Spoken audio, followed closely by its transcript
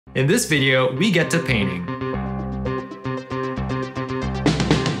In this video, we get to painting.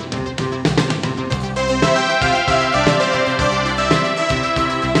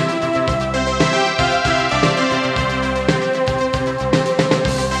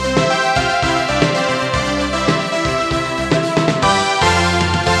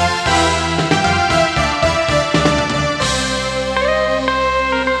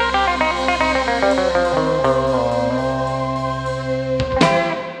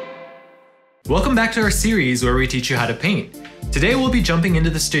 Welcome back to our series where we teach you how to paint. Today we'll be jumping into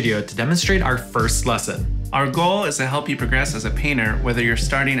the studio to demonstrate our first lesson. Our goal is to help you progress as a painter, whether you're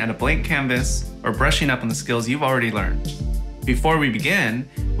starting at a blank canvas or brushing up on the skills you've already learned. Before we begin,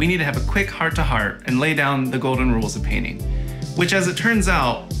 we need to have a quick heart-to-heart and lay down the golden rules of painting, which as it turns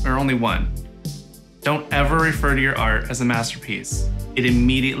out, are only one. Don't ever refer to your art as a masterpiece. It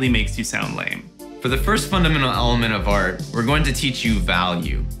immediately makes you sound lame. For the first fundamental element of art, we're going to teach you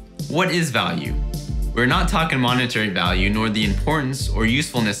value. What is value? We're not talking monetary value, nor the importance or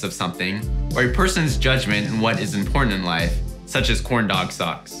usefulness of something, or a person's judgment in what is important in life, such as corndog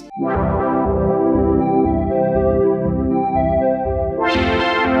socks.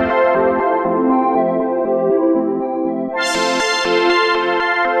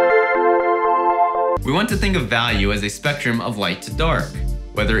 We want to think of value as a spectrum of light to dark,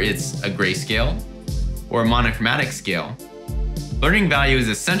 whether it's a grayscale or a monochromatic scale. Learning value is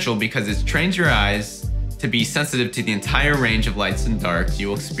essential because it trains your eyes to be sensitive to the entire range of lights and darks you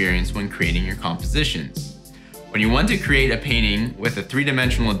will experience when creating your compositions. When you want to create a painting with a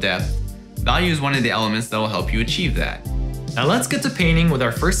three-dimensional depth, value is one of the elements that will help you achieve that. Now let's get to painting with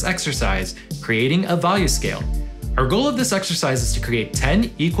our first exercise, creating a value scale. Our goal of this exercise is to create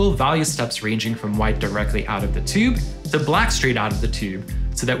 10 equal value steps ranging from white directly out of the tube to black straight out of the tube,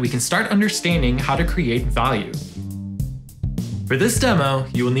 so that we can start understanding how to create value. For this demo,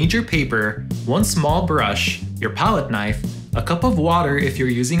 you will need your paper, one small brush, your palette knife, a cup of water if you're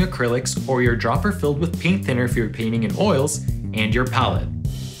using acrylics or your dropper filled with paint thinner if you're painting in oils, and your palette.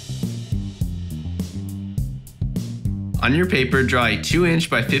 On your paper, draw a 2"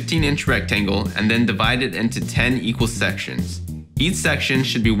 by 15" rectangle and then divide it into 10 equal sections. Each section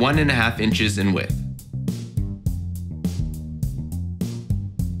should be 1.5 inches in width.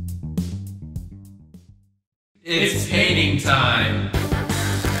 It's painting time!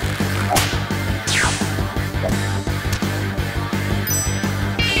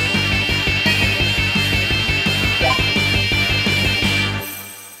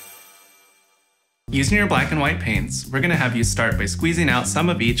 Using your black and white paints, we're going to have you start by squeezing out some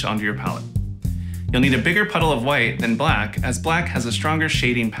of each onto your palette. You'll need a bigger puddle of white than black, as black has a stronger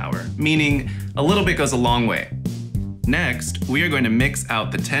shading power, meaning a little bit goes a long way. Next, we are going to mix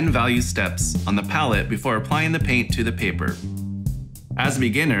out the 10 value steps on the palette before applying the paint to the paper. As a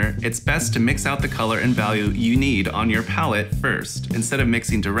beginner, it's best to mix out the color and value you need on your palette first, instead of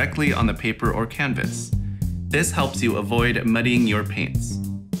mixing directly on the paper or canvas. This helps you avoid muddying your paints.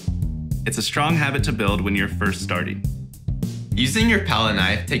 It's a strong habit to build when you're first starting. Using your palette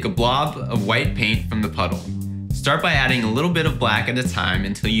knife, take a blob of white paint from the puddle. Start by adding a little bit of black at a time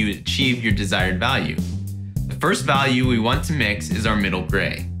until you achieve your desired value. The first value we want to mix is our middle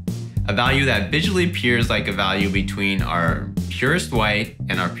gray, a value that visually appears like a value between our purest white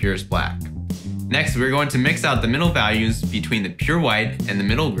and our purest black. Next, we're going to mix out the middle values between the pure white and the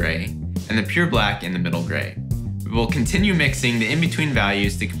middle gray, and the pure black and the middle gray. We will continue mixing the in-between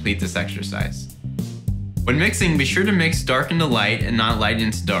values to complete this exercise. When mixing, be sure to mix dark into light and not light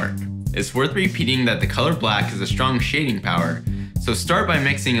into dark. It's worth repeating that the color black has a strong shading power, so start by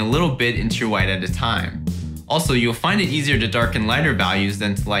mixing a little bit into your white at a time. Also, you'll find it easier to darken lighter values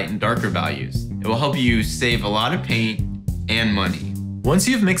than to lighten darker values. It will help you save a lot of paint and money. Once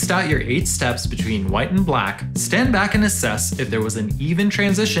you've mixed out your 8 steps between white and black, stand back and assess if there was an even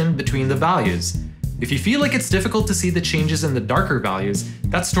transition between the values. If you feel like it's difficult to see the changes in the darker values,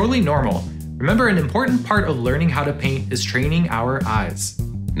 that's totally normal. Remember, an important part of learning how to paint is training our eyes.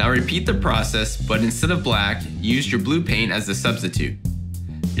 Now repeat the process, but instead of black, use your blue paint as the substitute.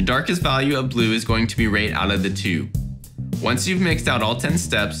 Your darkest value of blue is going to be right out of the tube. Once you've mixed out all 10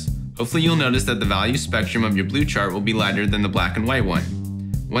 steps, hopefully you'll notice that the value spectrum of your blue chart will be lighter than the black and white one.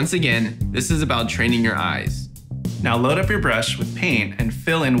 Once again, this is about training your eyes. Now load up your brush with paint and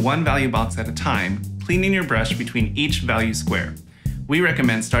fill in one value box at a time, cleaning your brush between each value square. We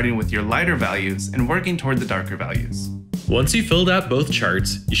recommend starting with your lighter values and working toward the darker values. Once you've filled out both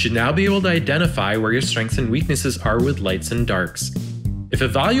charts, you should now be able to identify where your strengths and weaknesses are with lights and darks. If a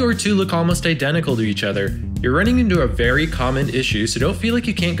value or two look almost identical to each other, you're running into a very common issue, so don't feel like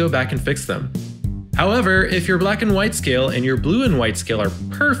you can't go back and fix them. However, if your black and white scale and your blue and white scale are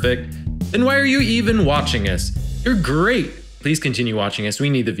perfect, then why are you even watching us? You're great! Please continue watching us, we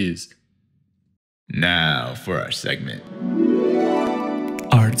need the views. Now for our segment.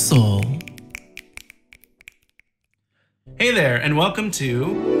 Art Soul. Hey there, and welcome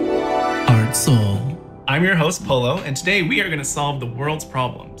to Art Soul. I'm your host, Polo, and today we are going to solve the world's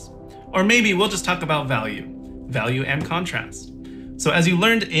problems. Or maybe we'll just talk about value and contrast. So as you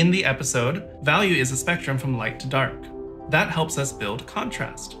learned in the episode, value is a spectrum from light to dark. That helps us build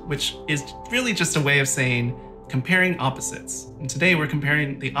contrast, which is really just a way of saying comparing opposites. And today we're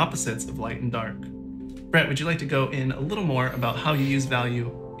comparing the opposites of light and dark. Brett, would you like to go in a little more about how you use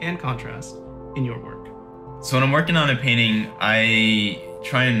value and contrast in your work? So when I'm working on a painting, I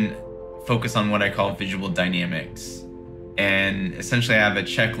try and focus on what I call visual dynamics. And essentially I have a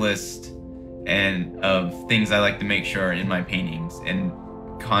checklist of things I like to make sure are in my paintings. And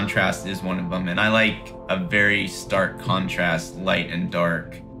contrast is one of them. And I like a very stark contrast, light and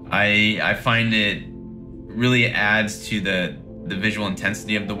dark. I find it really adds to the visual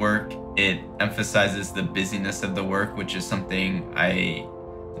intensity of the work. It emphasizes the busyness of the work, which is something I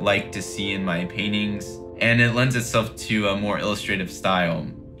like to see in my paintings. And it lends itself to a more illustrative style,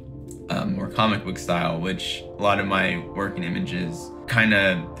 more comic book style, which a lot of my work and images kind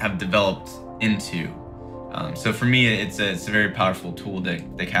of have developed into. So for me, it's a very powerful tool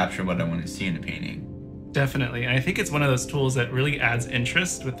to capture what I want to see in a painting. Definitely. And I think it's one of those tools that really adds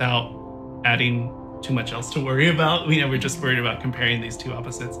interest without adding too much else to worry about. We're just worried about comparing these two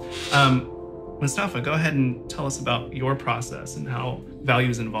opposites. Mustafa, go ahead and tell us about your process and how value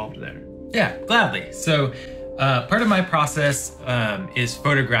is involved there. Yeah, gladly. So part of my process is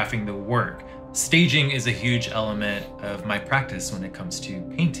photographing the work. Staging is a huge element of my practice when it comes to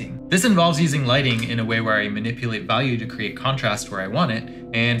painting. This involves using lighting in a way where I manipulate value to create contrast where I want it.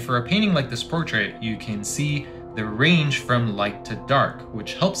 And for a painting like this portrait, you can see the range from light to dark,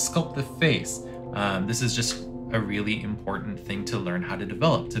 which helps sculpt the face. This is just a really important thing to learn how to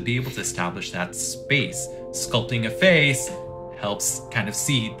develop, to be able to establish that space. Sculpting a face helps kind of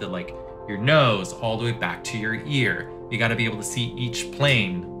see your nose all the way back to your ear. You got to be able to see each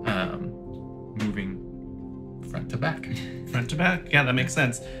plane moving front to back. Front to back? Yeah, that makes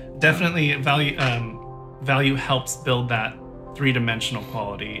sense. Definitely value helps build that three-dimensional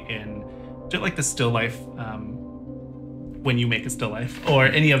quality in just like the still life, when you make a still life, or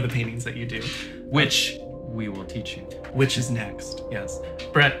any of the paintings that you do. Which we will teach you. Which is next, yes.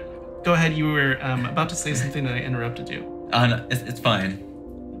 Brett, go ahead. You were about to say something and I interrupted you. No, it's fine.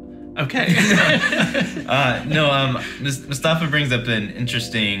 Okay. Mustafa brings up an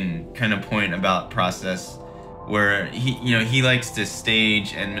interesting kind of point about process where he likes to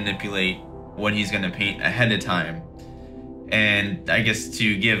stage and manipulate what he's going to paint ahead of time. And I guess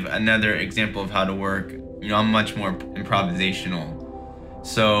to give another example of how to work, I'm much more improvisational.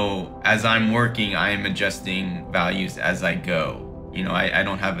 So as I'm working, I am adjusting values as I go. I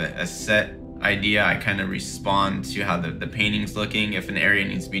don't have a set idea. I kind of respond to how the painting's looking. If an area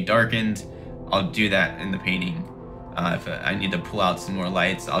needs to be darkened, I'll do that in the painting. If I need to pull out some more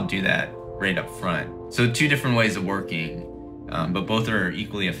lights, I'll do that right up front. So two different ways of working, but both are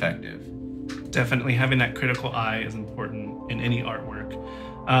equally effective. Definitely having that critical eye is important in any artwork.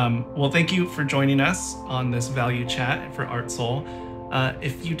 Well, thank you for joining us on this value chat for Art Soul.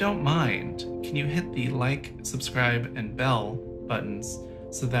 If you don't mind, can you hit the like, subscribe, and bell buttons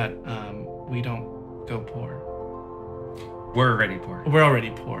so that we don't go poor? We're already poor. We're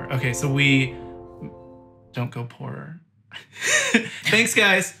already poor. Okay, so we don't go poorer. Thanks,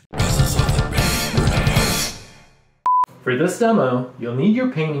 guys. For this demo, you'll need your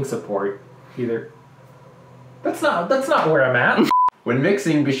painting support. That's not where I'm at. When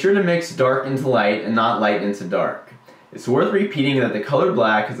mixing, be sure to mix dark into light and not light into dark. It's worth repeating that the color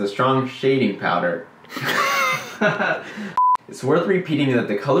black is a strong shading powder. It's worth repeating that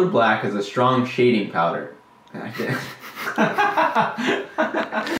the color black is a strong shading powder.